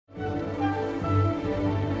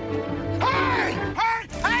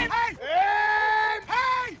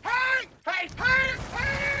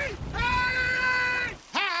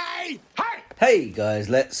Hey guys,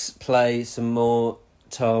 let's play some more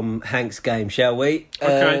Tom Hanks game, shall we?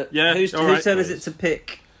 Okay, yeah. Whose right. turn is it to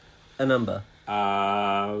pick a number? Maybe.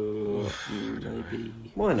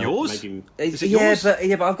 Why not? Yours? Maybe. Is it yours? But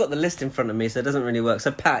I've got the list in front of me, so it doesn't really work.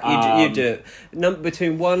 So Pat, you do it.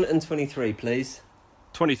 Between 1 and 23, please.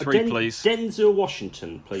 23, please. Denzel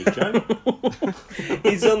Washington, please, Joe.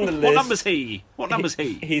 He's on the list. What number's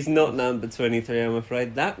he? He's not number 23, I'm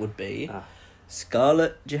afraid. That would be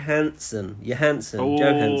Scarlett Johansson. Johansson.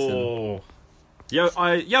 Johansson.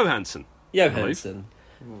 Johansson.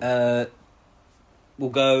 We'll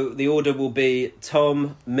go. The order will be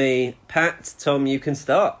Tom, me, Pat. Tom, you can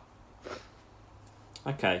start.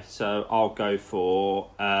 Okay, so I'll go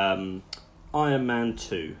for Iron Man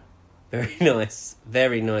 2.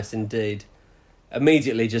 Very nice indeed.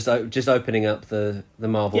 Immediately, just opening up the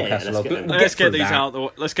Marvel catalogue. Let's get these out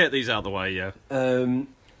of the way. Yeah.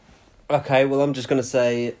 Okay. Well, I'm just going to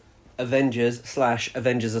say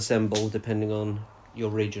Avengers/Avengers Assemble, depending on your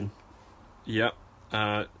region. Yep.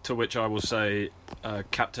 To which I will say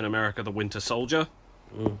Captain America: The Winter Soldier.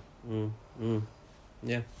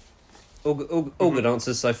 Yeah. All good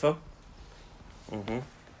answers so far.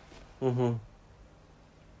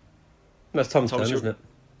 That's Tom's turn, isn't it?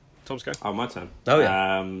 Tom's go. Oh, my turn. Oh,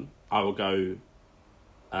 yeah. I will go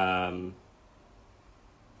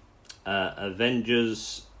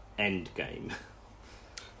Avengers Endgame.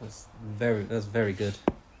 That's very good.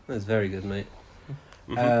 That's very good, mate.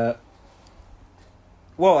 Well,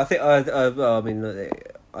 I think I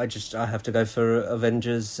have to go for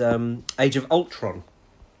Avengers Age of Ultron.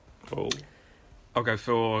 Cool. I'll go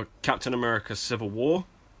for Captain America: Civil War.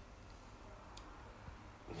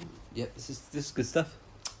 Yeah, this is good stuff.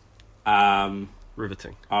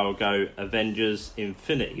 Riveting. I will go Avengers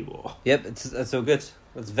Infinity War. Yep, that's all good.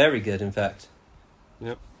 That's very good, in fact.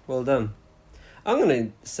 Yep. Well done. I'm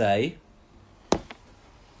going to say,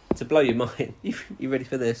 to blow your mind, you ready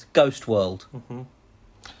for this? Ghost World.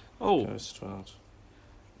 Oh. Ghost World.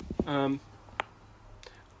 Am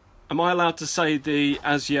I allowed to say the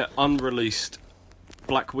as yet unreleased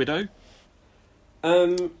Black Widow?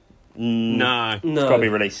 No. It's got to be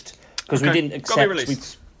released. Because we didn't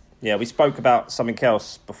accept... We spoke about something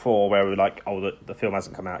else before where we were like, the film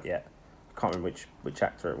hasn't come out yet. I can't remember which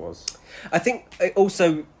actor it was. I think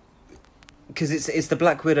also, because it's the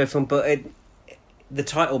Black Widow film, but the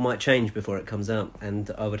title might change before it comes out,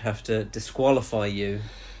 and I would have to disqualify you.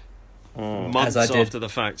 Months after the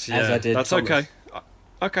fact, yeah. As I did That's Thomas. okay.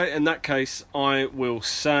 Okay, in that case, I will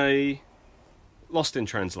say Lost in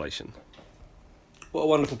Translation. What a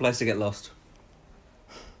wonderful place to get lost.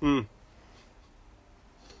 I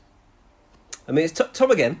mean, it's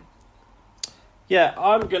Tom again. Yeah,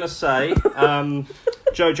 I'm going to say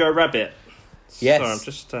Jojo Rabbit. Yes. Sorry, I'm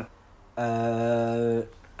just...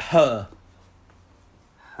 Her.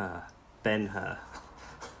 Ben-Hur.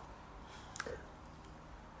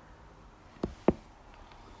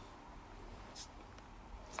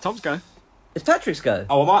 Tom's go. It's Patrick's go.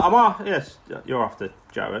 Oh, am I? Yes, you're after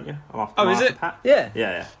Joe, aren't you? Oh, is it? Pat? Yeah.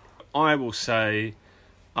 Yeah. I will say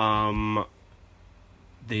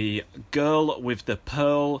the girl with the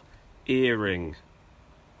pearl earring.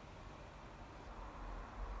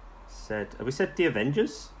 Have we said the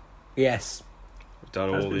Avengers? Yes. We've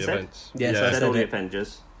done Has all been the said? events. Yes, yeah. I Said all the it.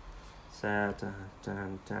 Avengers. Said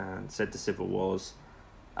the Civil Wars.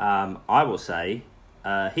 I will say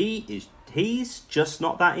he's just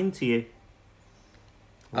not that into you.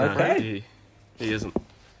 Okay. He isn't.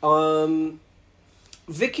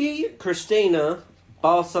 Vicky Cristina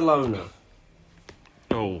Barcelona.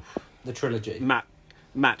 Oh. The trilogy.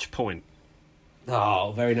 Match point.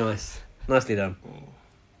 Oh, very nice. Nicely done.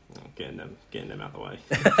 Getting them out of the way.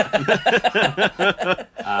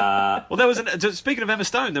 Well, there was speaking of Emma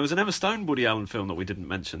Stone, there was an Emma Stone Woody Allen film that we didn't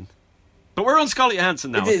mention. But we're on Scarlett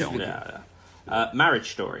Johansson now. It is. Yeah.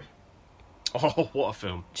 Marriage Story. Oh, what a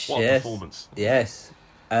film. What a performance. Yes.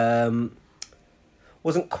 Wasn't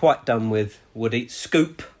quite done with Woody.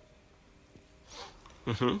 Scoop.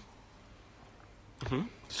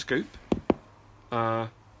 Scoop. Has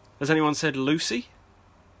anyone said Lucy?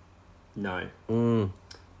 No.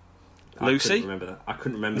 Lucy? I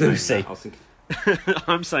couldn't remember Lucy. that. I was thinking...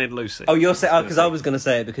 I'm saying Lucy. Oh, you're saying... because I was going to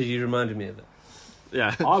say it because you reminded me of it.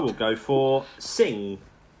 Yeah. I will go for Sing.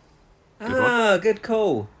 Good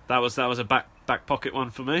call. That was a back pocket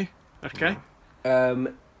one for me. Okay. I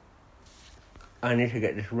need to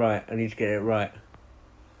get this right. I need to get it right.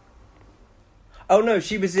 Oh no,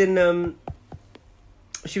 she was in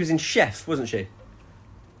Chef, wasn't she?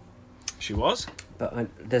 She was. But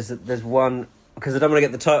there's one, because I don't want to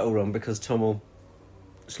get the title wrong because Tom will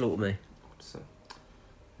slaughter me. So,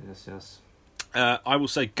 yes. I will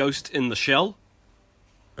say Ghost in the Shell.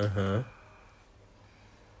 Uh-huh.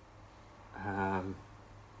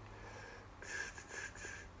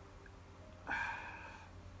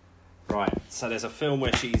 Right, so there's a film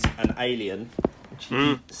where she's an alien.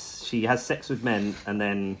 She has sex with men and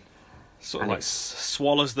then... Sort of like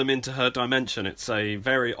swallows them into her dimension. It's a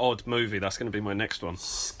very odd movie. That's going to be my next one.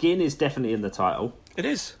 Skin is definitely in the title. It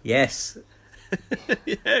is. Yes.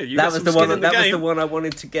 Yeah, you that got was some the one. skin in the That was game. the one I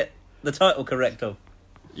wanted to get the title correct of.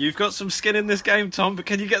 You've got some skin in this game, Tom, but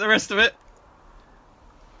can you get the rest of it?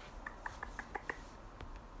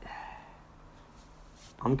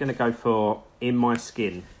 I'm going to go for In My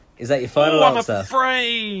Skin. Is that your final answer? I'm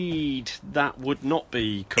afraid that would not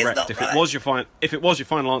be correct. If it was your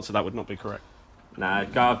final answer, that would not be correct. No,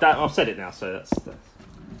 I've said it now, so that's...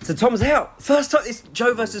 So Tom's out. First time. It's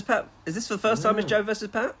Joe versus Pat. Is this for the first time? It's Joe versus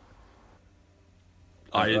Pat.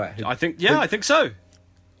 I think. Yeah, I think so.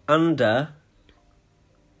 Under.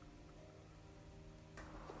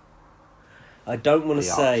 I don't want to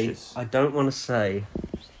say. Arches. I don't want to say.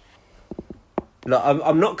 Look,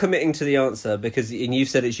 I'm not committing to the answer because, and you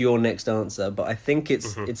said it's your next answer, but I think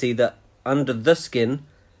it's either Under the Skin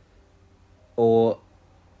or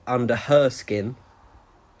Under Her Skin.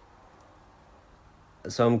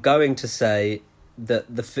 So I'm going to say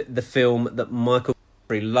that the film that Michael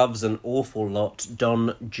loves an awful lot,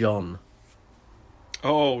 Don John.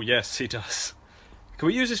 Oh yes, he does. Can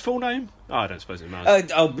we use his full name? Oh, I don't suppose it matters.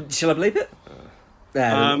 Shall I bleep it?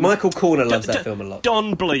 Michael Corner loves that film a lot.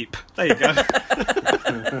 Don Bleep. There you go.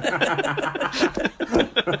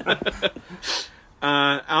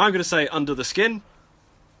 I'm going to say Under the Skin.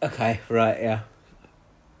 Okay, right, yeah.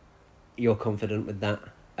 You're confident with that.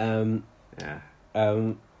 Yeah. I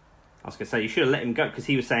was going to say, you should have let him go, because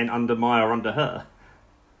he was saying Under My or Under Her.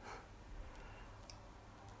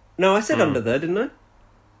 No, I said Under the, didn't I?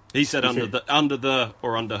 He said Under the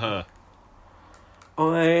or Under Her.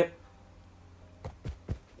 I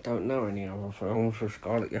don't know any other films with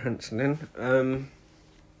Scarlett Johansson in.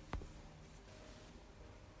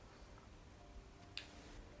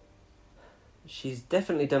 She's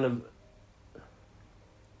definitely done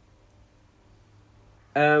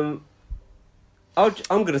a... I'm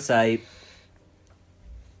going to say...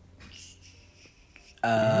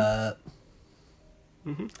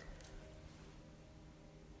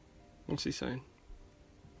 What's he saying?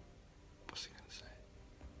 What's he going to say?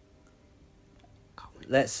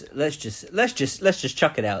 Let's just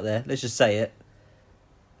chuck it out there. Let's just say it.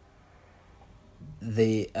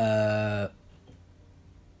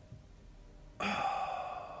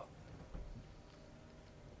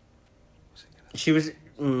 She was.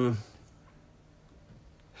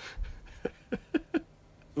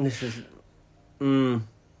 This is.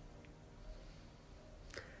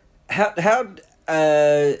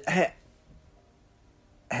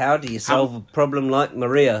 How do you solve a problem like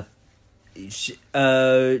Maria? Was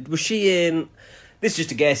she in? This is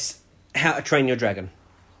just a guess. How to Train Your Dragon.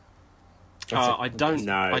 I don't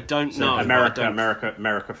know.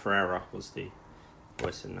 America Ferrera was the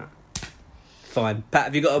voice in that. Fine, Pat.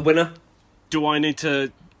 Have you got a winner? Do I need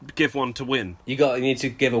to give one to win? You need to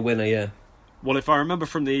give a winner, yeah. Well, if I remember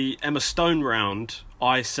from the Emma Stone round,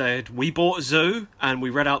 I said we bought a zoo and we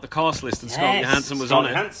read out the cast list and Scarlett Johansson was on it.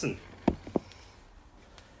 Johansson.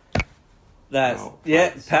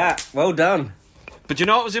 Pat. Well done. But you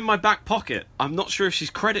know what was in my back pocket? I'm not sure if she's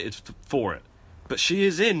credited for it, but she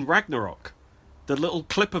is in Ragnarok. The little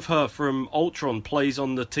clip of her from Ultron plays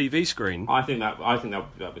on the TV screen. I think that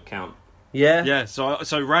would count. Yeah. Yeah. So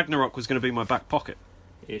Ragnarok was going to be my back pocket.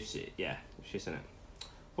 If she's in it.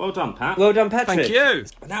 Well done, Pat. Well done, Patrick. Thank you.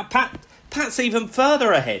 Now, Pat's even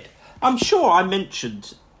further ahead. I'm sure I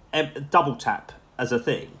mentioned double tap as a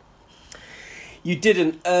thing. You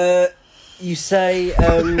didn't. You say...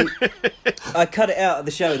 I cut it out of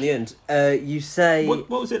the show in the end. You say... What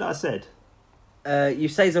was it I said? You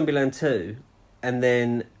say Zombieland 2, and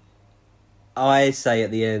then I say at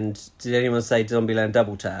the end, did anyone say Zombieland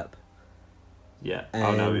Double Tap? Yeah.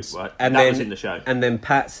 And, was in the show. And then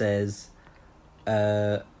Pat says...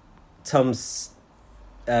 Tom said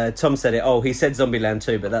it. Oh, he said Zombieland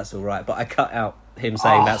 2, but that's all right. But I cut out him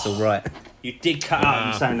saying that's all right. You did cut out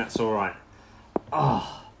him saying that's all right.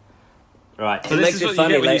 Oh, right. So it makes it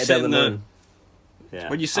funny later down the line. Yeah.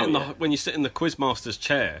 When you sit when you sit in the quizmaster's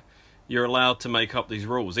chair, you're allowed to make up these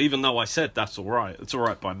rules. Even though I said that's all right, it's all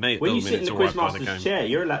right by me. When you sit in the quizmaster's chair,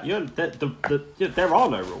 you're allowed. There are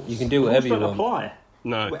no rules. You can do whatever you want. Apply.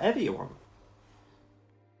 No, Whatever you want.